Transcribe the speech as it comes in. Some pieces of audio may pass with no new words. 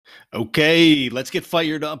Okay, let's get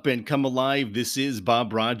fired up and come alive. This is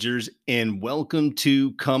Bob Rogers, and welcome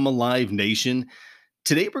to Come Alive Nation.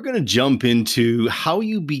 Today, we're going to jump into how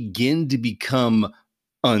you begin to become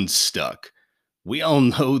unstuck. We all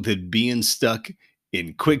know that being stuck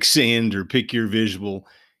in quicksand or pick your visual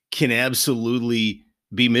can absolutely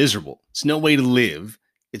be miserable. It's no way to live.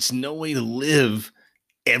 It's no way to live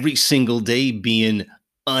every single day being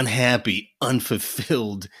unhappy,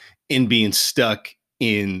 unfulfilled, and being stuck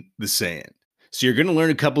in the sand. So you're going to learn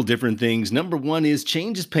a couple different things. Number one is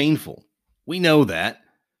change is painful. We know that,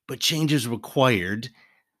 but change is required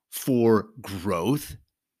for growth.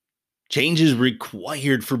 Change is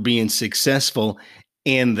required for being successful.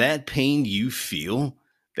 And that pain you feel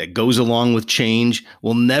that goes along with change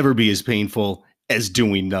will never be as painful as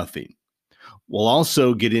doing nothing. We'll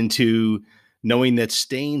also get into knowing that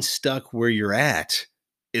staying stuck where you're at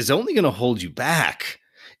is only going to hold you back.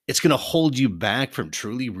 It's going to hold you back from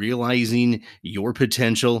truly realizing your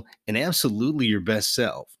potential and absolutely your best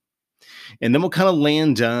self. And then we'll kind of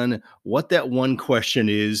land on what that one question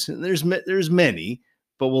is. There's many,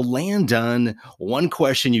 but we'll land on one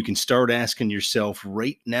question you can start asking yourself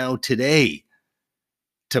right now today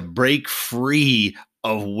to break free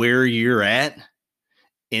of where you're at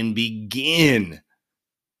and begin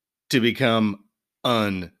to become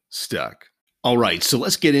unstuck. All right, so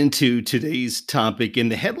let's get into today's topic.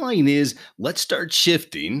 And the headline is let's start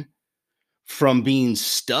shifting from being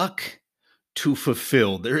stuck to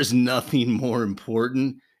fulfilled. There is nothing more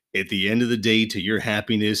important at the end of the day to your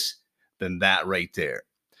happiness than that right there.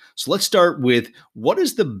 So let's start with what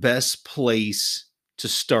is the best place to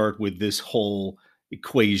start with this whole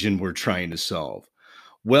equation we're trying to solve?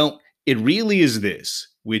 Well, it really is this,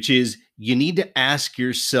 which is you need to ask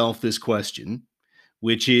yourself this question,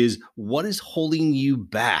 which is what is holding you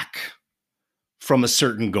back from a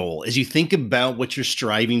certain goal? As you think about what you're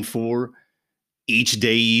striving for each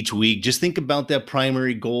day, each week, just think about that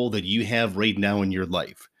primary goal that you have right now in your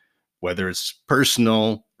life, whether it's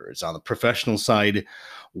personal or it's on the professional side.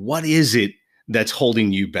 What is it that's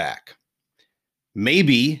holding you back?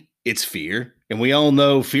 Maybe it's fear, and we all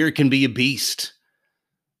know fear can be a beast.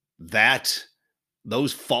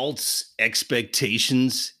 Those false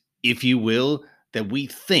expectations, if you will, that we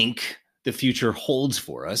think the future holds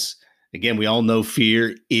for us. Again, we all know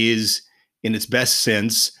fear is, in its best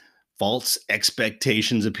sense, false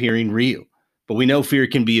expectations appearing real. But we know fear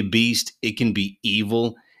can be a beast, it can be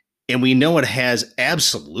evil, and we know it has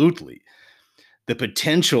absolutely the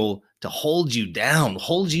potential to hold you down,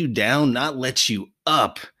 not let you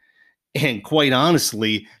up, and quite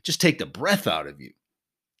honestly, just take the breath out of you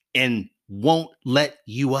and won't let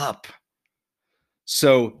you up.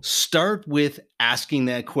 So start with asking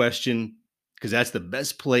that question because that's the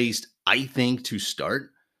best place, I think, to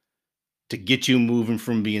start to get you moving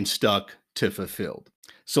from being stuck to fulfilled.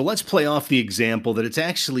 So let's play off the example that it's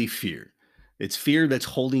actually fear. It's fear that's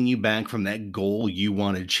holding you back from that goal you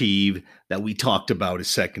want to achieve that we talked about a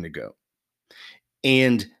second ago.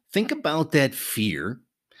 And think about that fear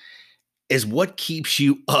as what keeps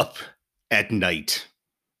you up at night.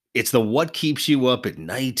 It's the what keeps you up at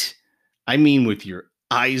night. I mean, with your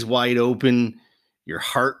eyes wide open, your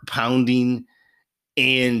heart pounding,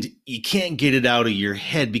 and you can't get it out of your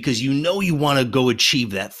head because you know you want to go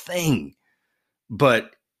achieve that thing.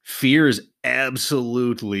 But fear is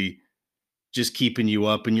absolutely just keeping you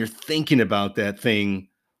up, and you're thinking about that thing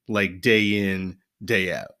like day in,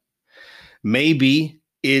 day out. Maybe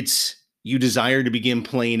it's you desire to begin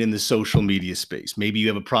playing in the social media space. Maybe you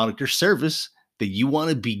have a product or service that you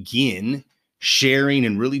want to begin sharing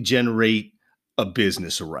and really generate a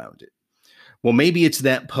business around it. Well, maybe it's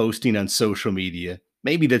that posting on social media.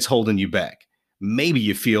 Maybe that's holding you back. Maybe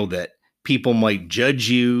you feel that people might judge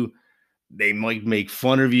you. They might make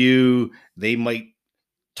fun of you. They might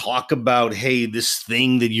talk about, hey, this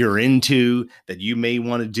thing that you're into that you may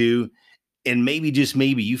want to do. And maybe, just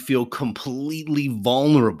maybe, you feel completely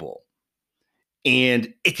vulnerable.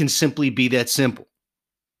 And it can simply be that simple.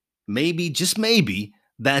 Maybe, just maybe,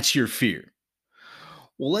 that's your fear.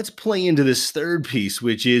 Well, let's play into this third piece,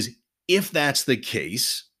 which is if that's the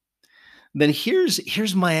case, then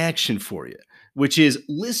here's my action for you, which is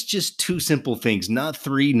list just two simple things, not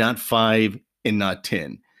three, not five, and not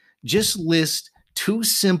 10. Just list two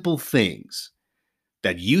simple things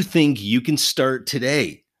that you think you can start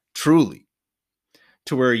today, truly,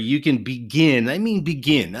 to where you can begin, I mean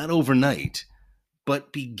begin, not overnight,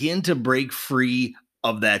 but begin to break free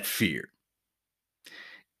of that fear.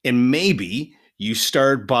 And maybe you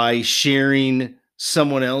start by sharing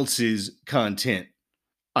someone else's content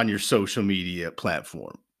on your social media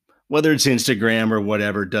platform, whether it's Instagram or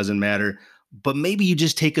whatever, it doesn't matter. but maybe you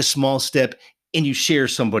just take a small step and you share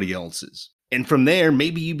somebody else's. And from there,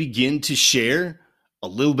 maybe you begin to share a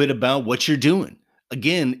little bit about what you're doing.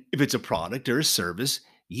 Again, if it's a product or a service,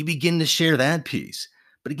 you begin to share that piece.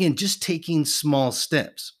 But again, just taking small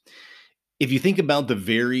steps. If you think about the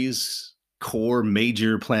various core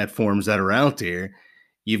major platforms that are out there,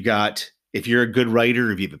 you've got, if you're a good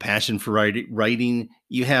writer, if you have a passion for writing,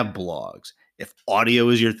 you have blogs. If audio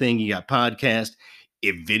is your thing, you got podcast.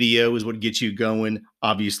 If video is what gets you going,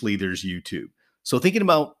 obviously there's YouTube. So thinking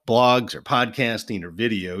about blogs or podcasting or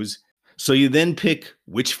videos, so you then pick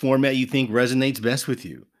which format you think resonates best with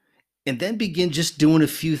you, and then begin just doing a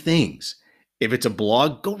few things. If it's a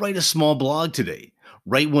blog, go write a small blog today.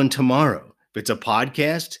 Write one tomorrow. If it's a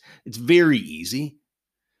podcast, it's very easy.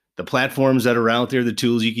 The platforms that are out there, the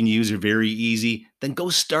tools you can use are very easy. Then go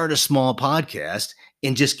start a small podcast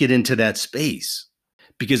and just get into that space.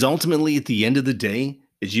 Because ultimately, at the end of the day,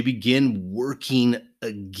 as you begin working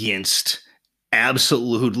against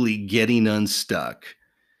absolutely getting unstuck,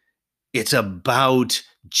 it's about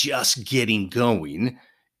just getting going.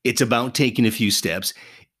 It's about taking a few steps.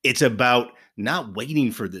 It's about not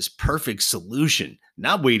waiting for this perfect solution,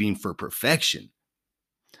 not waiting for perfection,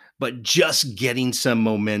 but just getting some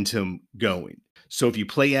momentum going. So if you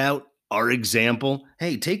play out our example,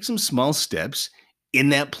 hey, take some small steps in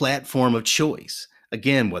that platform of choice.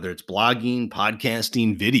 Again, whether it's blogging,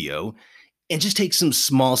 podcasting, video, and just take some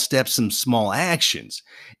small steps, some small actions,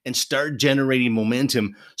 and start generating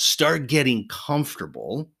momentum, start getting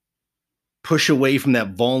comfortable, push away from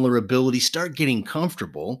that vulnerability, start getting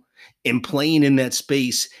comfortable and playing in that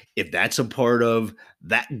space. If that's a part of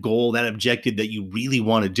that goal, that objective that you really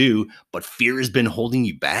want to do, but fear has been holding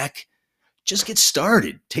you back, just get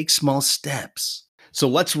started. Take small steps. So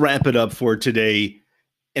let's wrap it up for today.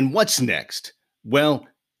 And what's next? Well,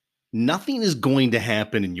 nothing is going to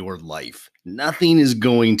happen in your life. Nothing is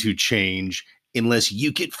going to change unless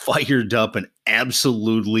you get fired up and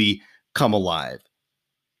absolutely come alive.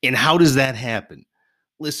 And how does that happen?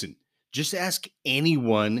 Listen, just ask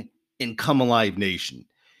anyone in Come Alive Nation.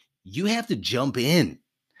 You have to jump in.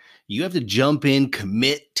 You have to jump in,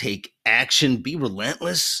 commit, take action, be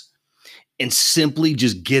relentless, and simply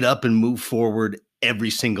just get up and move forward every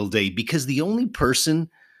single day, because the only person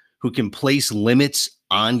who can place limits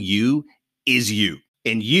on you is you,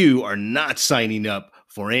 and you are not signing up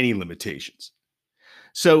for any limitations.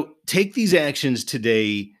 So take these actions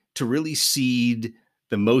today to really seed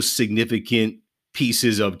the most significant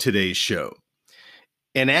pieces of today's show.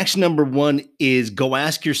 And action number one is go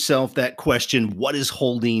ask yourself that question: what is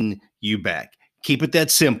holding you back? Keep it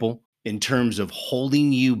that simple in terms of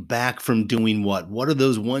holding you back from doing what? What are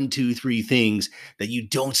those 1, 2, 3 things that you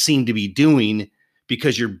don't seem to be doing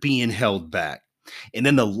because you're being held back? And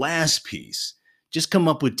then the last piece, just come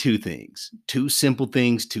up with 2 things, 2 simple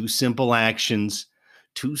things, 2 simple actions,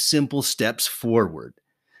 2 simple steps forward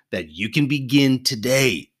that you can begin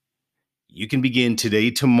today. You can begin today,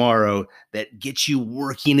 tomorrow, that gets you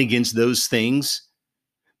working against those things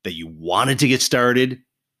that you wanted to get started,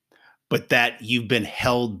 but that you've been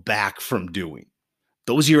held back from doing.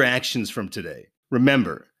 Those are your actions from today.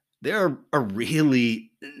 Remember, there are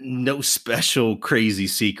really no special crazy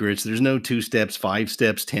secrets. There's no 2 steps, 5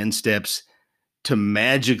 steps, 10 steps to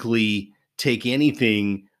magically take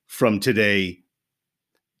anything from today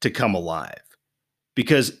to come alive,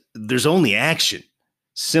 because there's only action.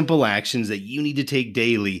 Simple actions that you need to take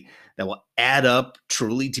daily that will add up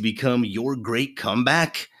truly to become your great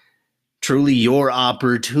comeback, truly your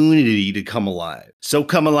opportunity to come alive. So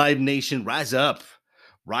Come Alive Nation, rise up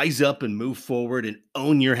and move forward and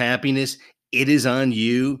own your happiness. It is on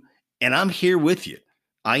you, and I'm here with you.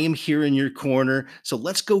 I am here in your corner. So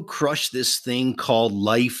let's go crush this thing called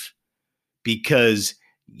life, because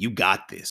you got this.